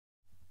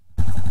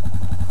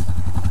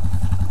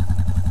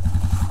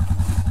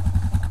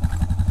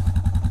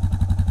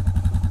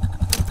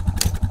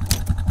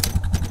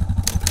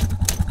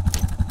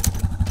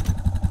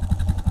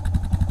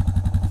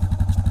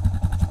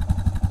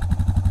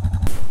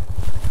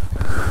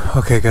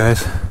Okay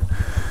guys,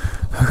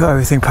 I've got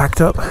everything packed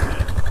up.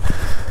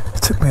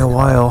 It took me a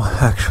while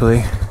actually.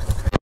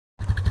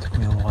 It took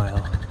me a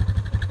while.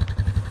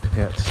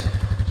 Yeah, it's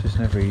just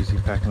never easy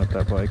packing up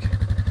that bike.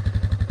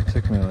 It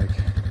took me like,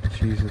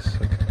 Jesus,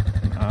 like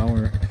an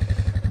hour,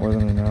 more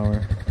than an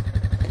hour.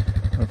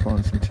 I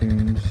found some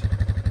tunes.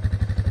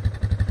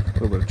 A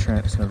little bit of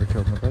trance never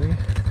killed nobody.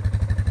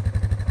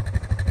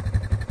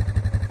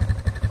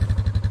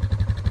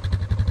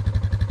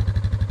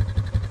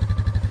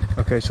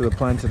 Okay, so the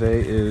plan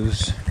today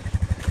is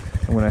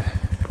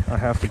I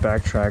have to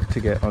backtrack to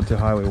get onto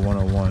Highway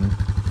 101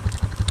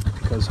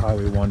 because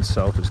Highway 1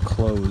 South is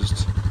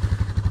closed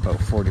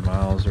about 40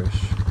 miles or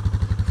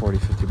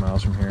 40-50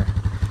 miles from here.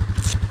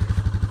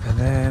 And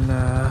then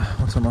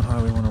once I'm on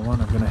Highway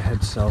 101, I'm going to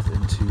head south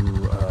into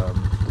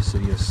the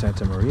city of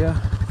Santa Maria,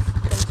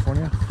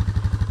 California,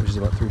 which is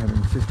about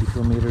 350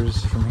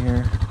 kilometers from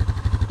here.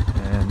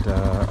 And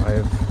I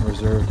have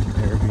reserved an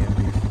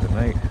Airbnb for the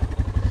night.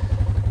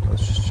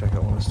 Let's just check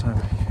out one this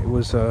time. It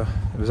was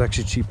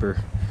actually cheaper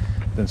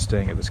than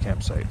staying at this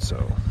campsite,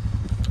 so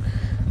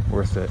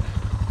worth it.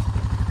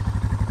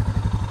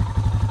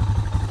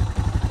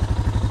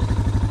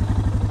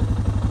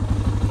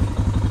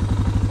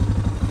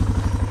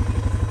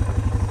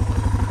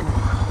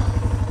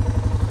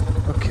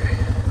 Okay.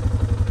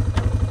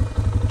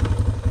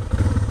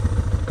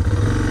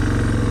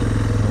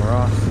 We're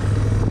off.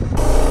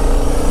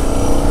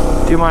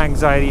 Do my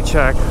anxiety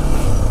check.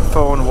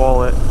 Phone,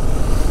 wallet.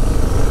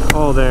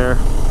 All there.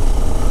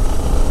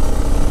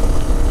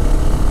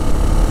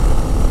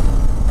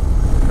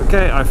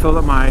 Okay, I filled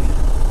up my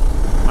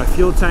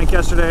fuel tank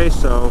yesterday,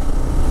 so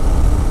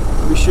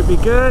we should be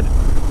good.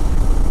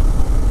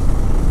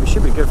 We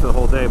should be good for the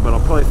whole day, but I'll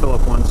probably fill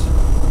up once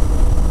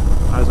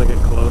as I get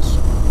close.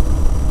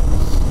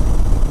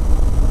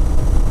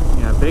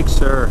 Yeah, Big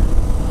Sur.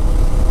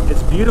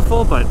 It's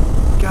beautiful, but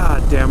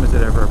god damn is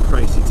it ever a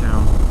pricey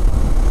town.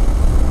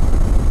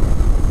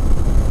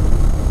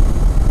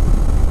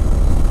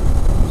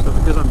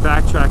 Because I'm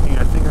backtracking,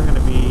 I think I'm going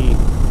to be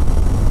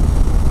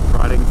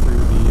riding through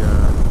the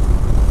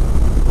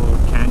little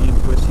canyon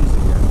twisties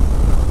again.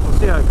 We'll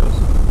see how it goes.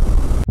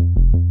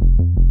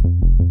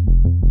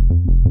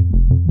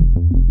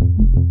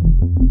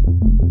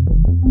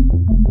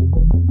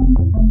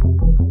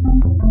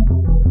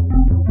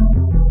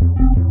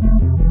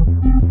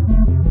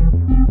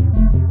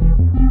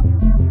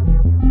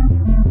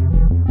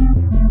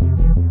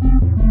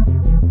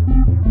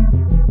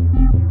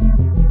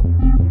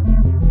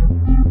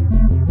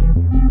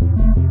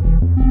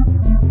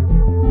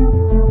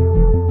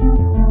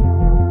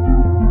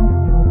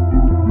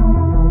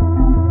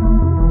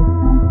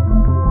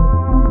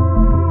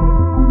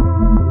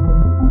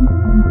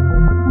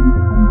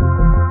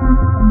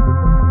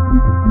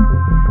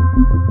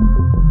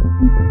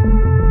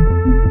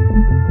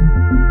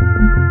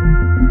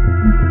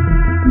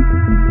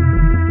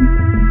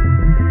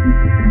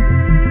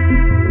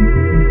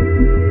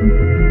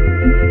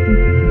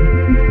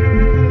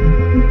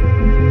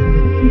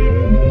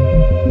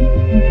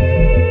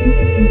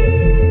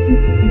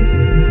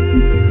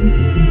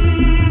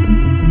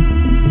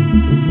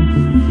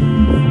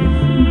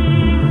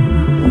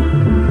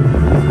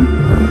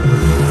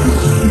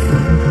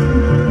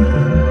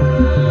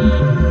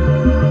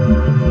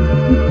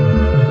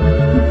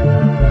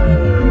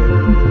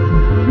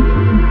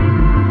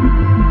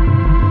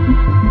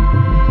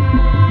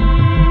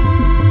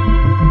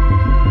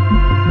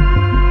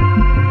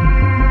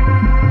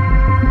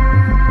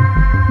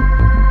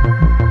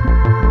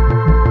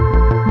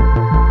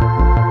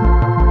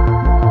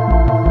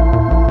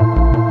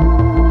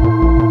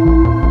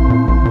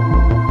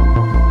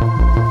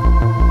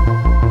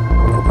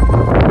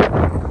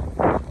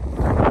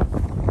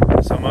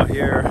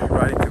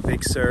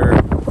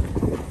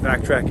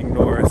 Backtracking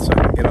north so I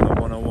can get on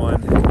the 101,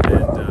 and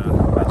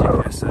my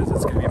GPS says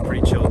it's going to be a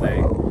pretty chill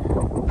day.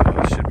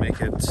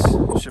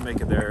 Should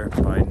make it there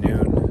by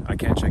noon. I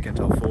can't check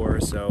until 4,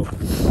 so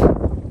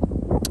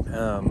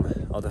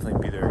I'll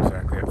definitely be there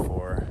exactly at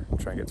 4.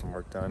 Try and get some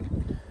work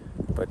done.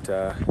 But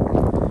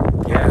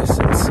yeah,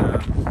 since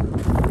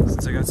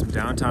I got some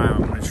downtime,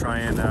 I'm going to try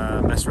and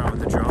mess around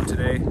with the drone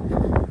today.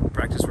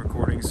 Practice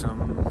recording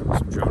some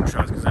drone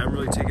shots because I haven't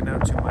really taken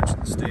out too much in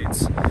the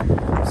States.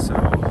 So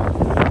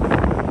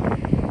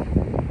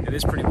it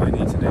is pretty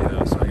windy today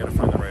though, so I gotta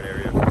find the right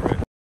area for it.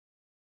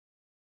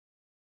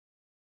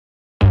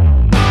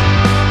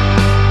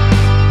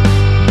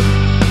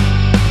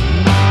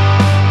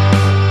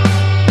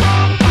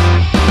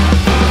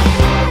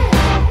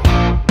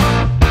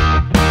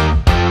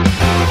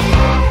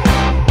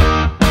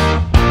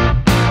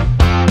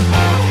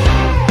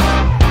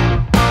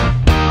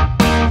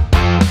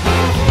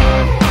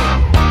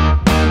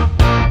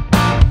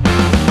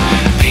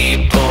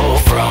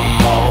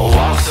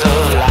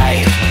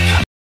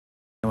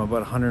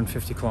 About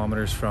 150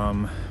 kilometers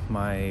from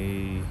my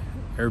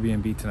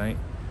Airbnb tonight,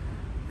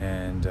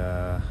 and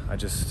I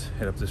just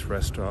hit up this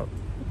rest stop,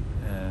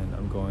 and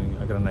I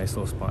got a nice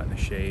little spot in the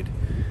shade,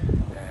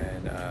 and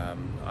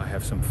And I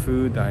have some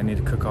food that I need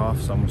to cook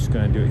off, so I'm just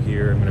gonna do it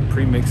here. I'm gonna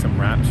pre-make some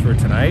wraps for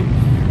tonight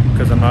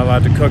because I'm not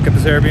allowed to cook at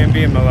this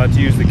Airbnb. I'm not allowed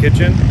to use the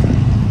kitchen.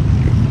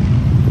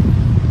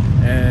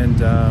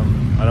 And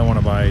I don't want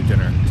to buy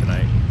dinner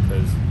tonight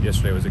because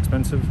yesterday was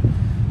expensive.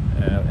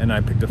 And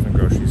I picked up some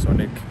groceries, so I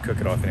need to cook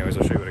it off anyways.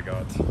 I'll show you what I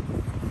got.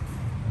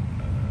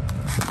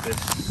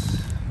 This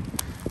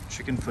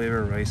chicken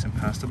flavor rice and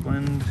pasta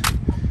blend.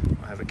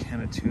 I have a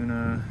can of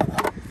tuna,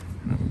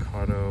 an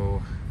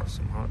avocado,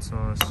 some hot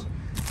sauce,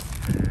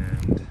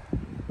 and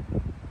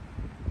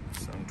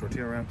some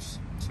tortilla wraps.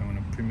 So I'm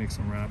gonna pre-make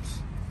some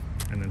wraps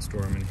and then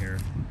store them in here.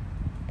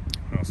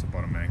 I also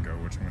bought a mango,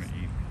 which I'm gonna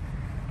eat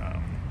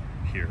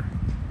here.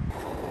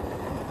 All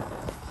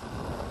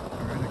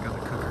right, I got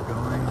the cooker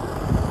going.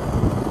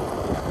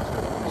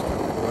 Just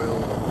got oil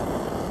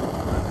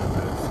and a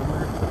bit of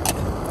simmer. In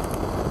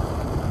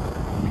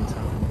the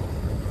meantime, I'm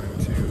going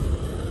to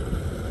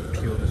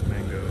peel this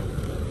mango.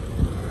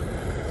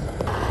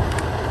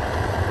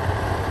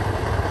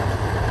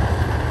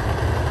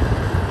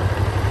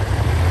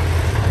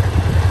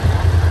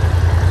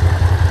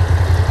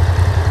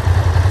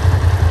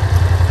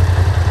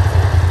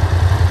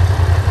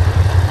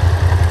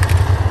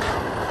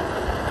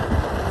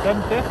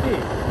 $7.50.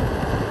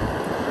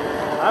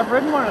 I've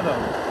ridden one of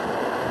those.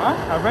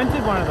 Huh? I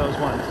rented one of those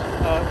once.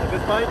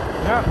 This bike?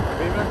 Yeah.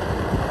 Beamer?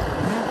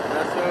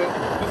 That's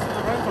this is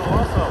a rental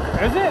also.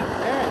 Is it?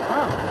 Yeah.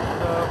 Wow.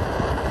 So,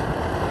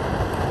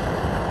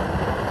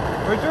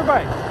 where's your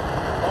bike?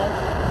 Home.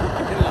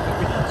 In Long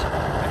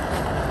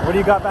Beach. What do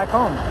you got back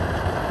home?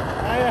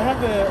 I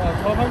have the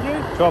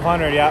 1200.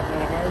 1200, yeah.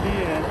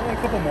 Hardy and a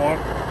couple more.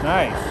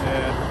 Nice.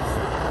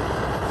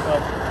 Yeah.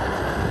 So,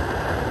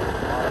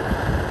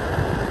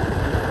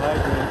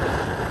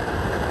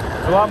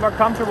 It's a lot more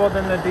comfortable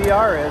than the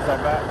DR is, I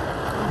bet.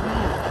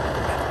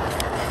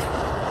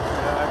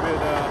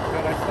 Yeah,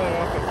 but I started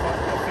off at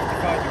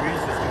 55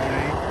 degrees this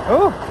morning.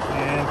 Oh.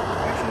 And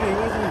actually it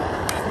wasn't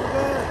too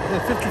bad. The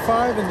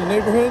 55 in the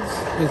neighborhoods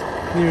is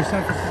near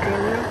San Francisco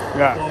area.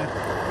 Yeah. But,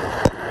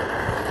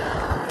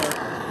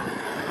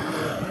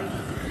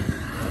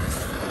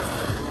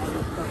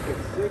 at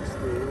 60,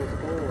 it was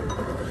cold.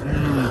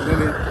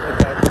 Then it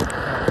got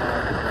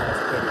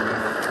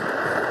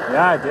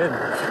Yeah, I did.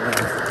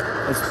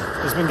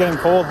 It's been getting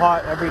cold,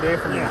 hot every day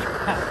for me. Yeah.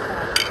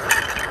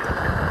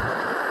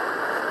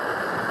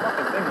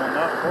 Fucking thing will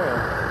not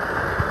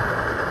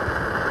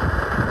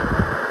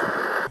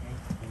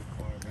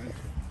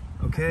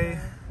boil. Okay.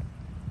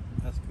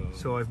 That's cool.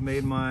 So I've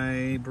made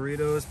my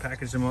burritos,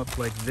 packaged them up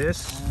like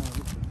this.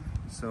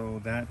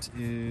 So that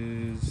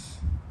is,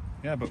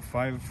 yeah, about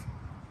five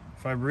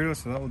burritos.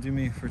 So that will do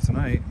me for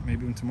tonight,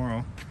 maybe even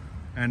tomorrow.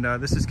 And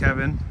this is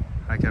Kevin.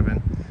 Hi,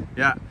 Kevin.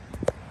 Yeah.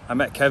 I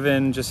met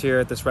Kevin just here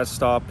at this rest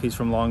stop. He's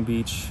from Long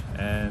Beach,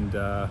 and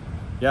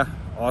yeah,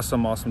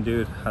 awesome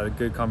dude. Had a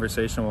good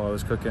conversation while I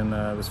was cooking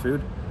this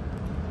food,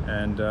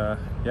 and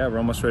yeah, we're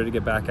almost ready to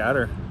get back at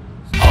her.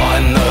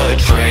 On the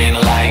train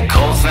like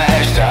cold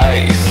smashed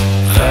ice,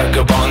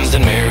 vagabonds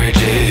and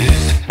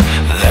marriages,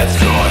 that's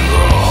going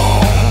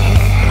wrong.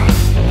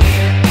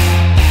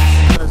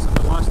 Because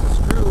I lost the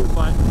screw,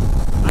 but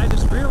I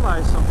just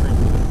realized something.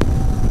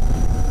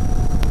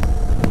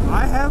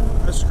 I have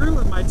a screw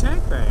in my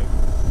tank bag.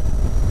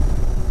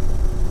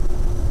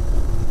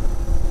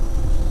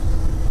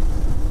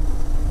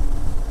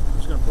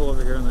 Pull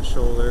over here on the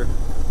shoulder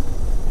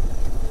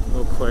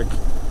real quick.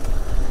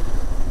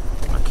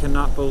 I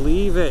cannot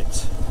believe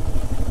it.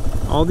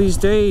 All these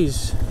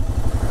days.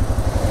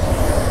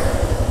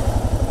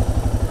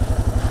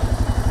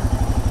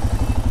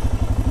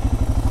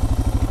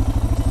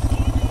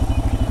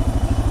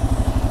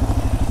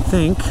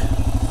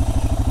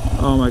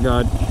 Oh my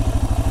god.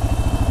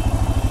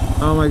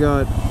 Oh my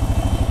god.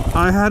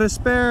 I had a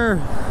spare.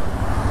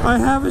 I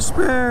have a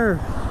spare.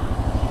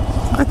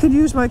 I could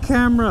use my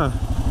camera.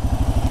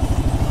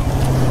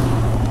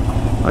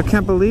 I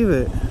can't believe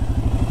it.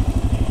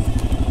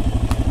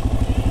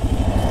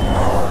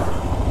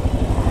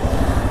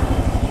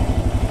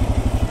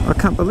 I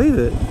can't believe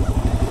it.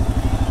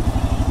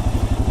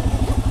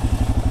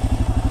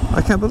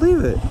 I can't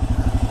believe it.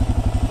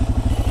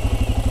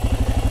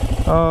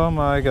 Oh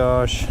my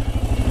gosh.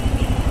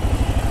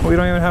 We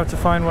don't even have to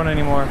find one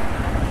anymore.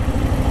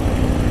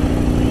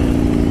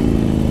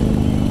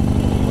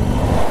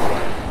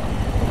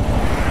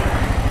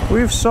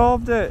 We've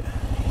solved it.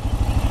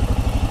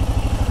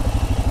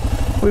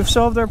 We've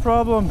solved our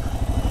problem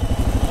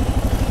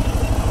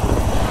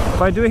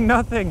by doing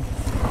nothing.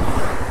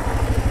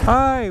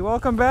 Hi,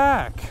 welcome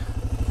back.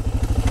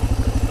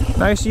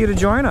 Nice of you to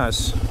join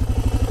us.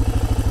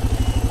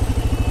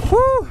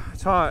 Woo,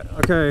 it's hot.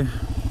 Okay.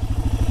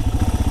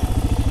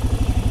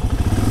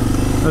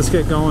 Let's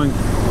get going.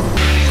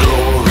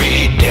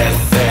 Glory,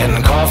 death,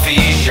 and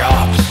coffee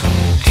shops.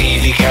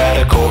 TV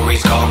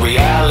categories called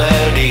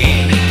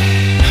reality.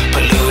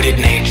 Polluted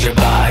nature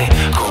by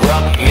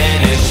corrupt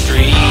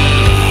ministries.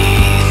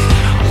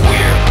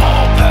 We're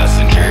all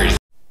passengers.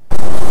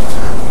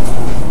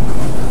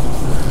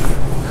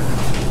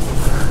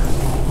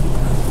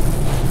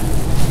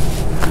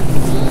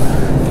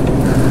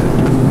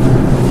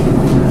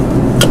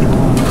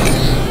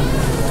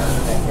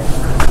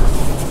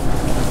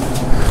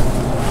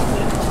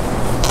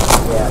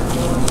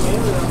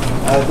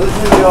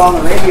 you on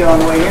the radio on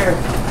the way here.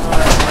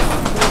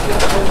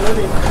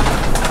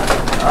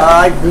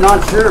 I'm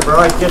not sure, bro.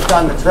 I just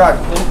on the truck.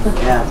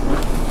 Yeah.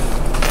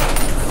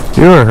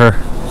 You or her?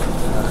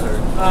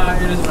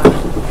 It is not.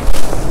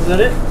 Is that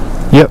it?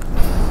 Yep.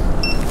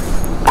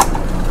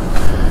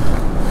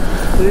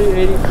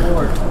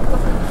 384.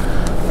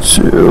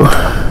 2,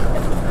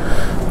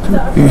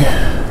 3,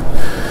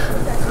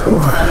 4.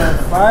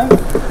 5?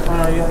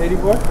 You got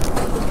 84?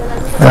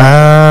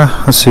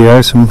 Let's see. I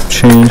have some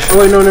change. Oh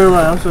wait, no, never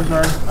mind. I'm so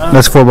sorry.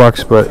 That's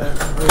 $4, but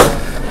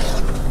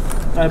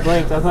I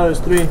blanked. I thought it was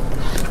 3.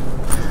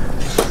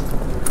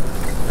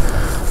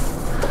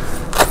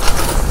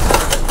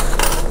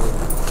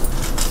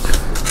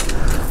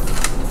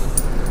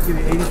 Give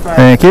me 85.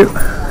 thank you. Let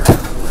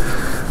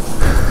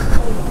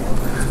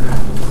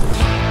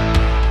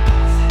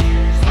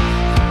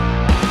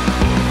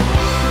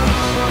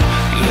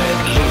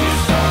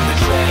loose on the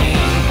train.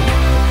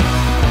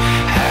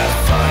 Have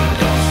fun,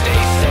 don't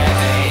stay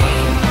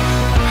sane.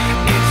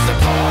 It's a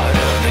part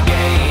of the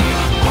game.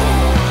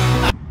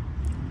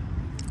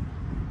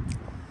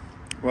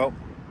 Well,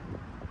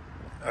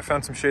 I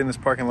found some shade in this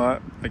parking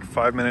lot, like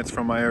 5 minutes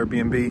from my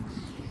Airbnb.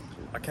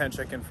 I can't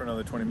check in for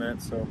another 20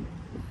 minutes, so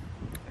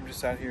I'm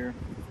just out here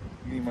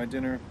eating my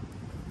dinner,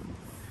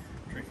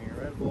 drinking a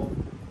Red Bull.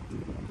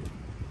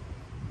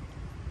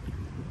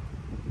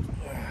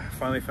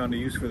 Finally found a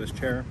use for this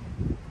chair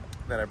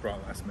that I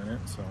brought last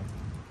minute, so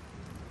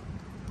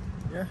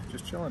yeah,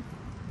 just chilling.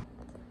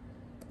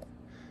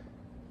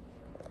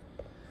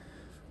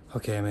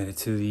 Okay, I made it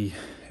to the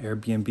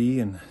Airbnb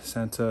in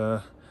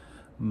Santa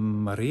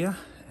Maria,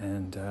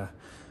 and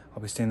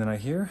I'll be staying the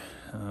night here.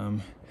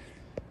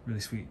 Really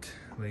sweet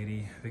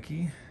lady,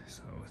 Vicky,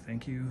 so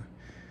thank you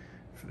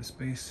for the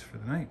space for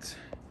the night.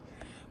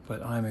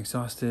 But I'm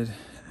exhausted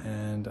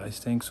and I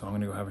stink, so I'm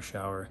gonna go have a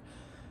shower.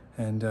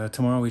 And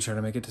tomorrow we try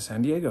to make it to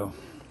San Diego.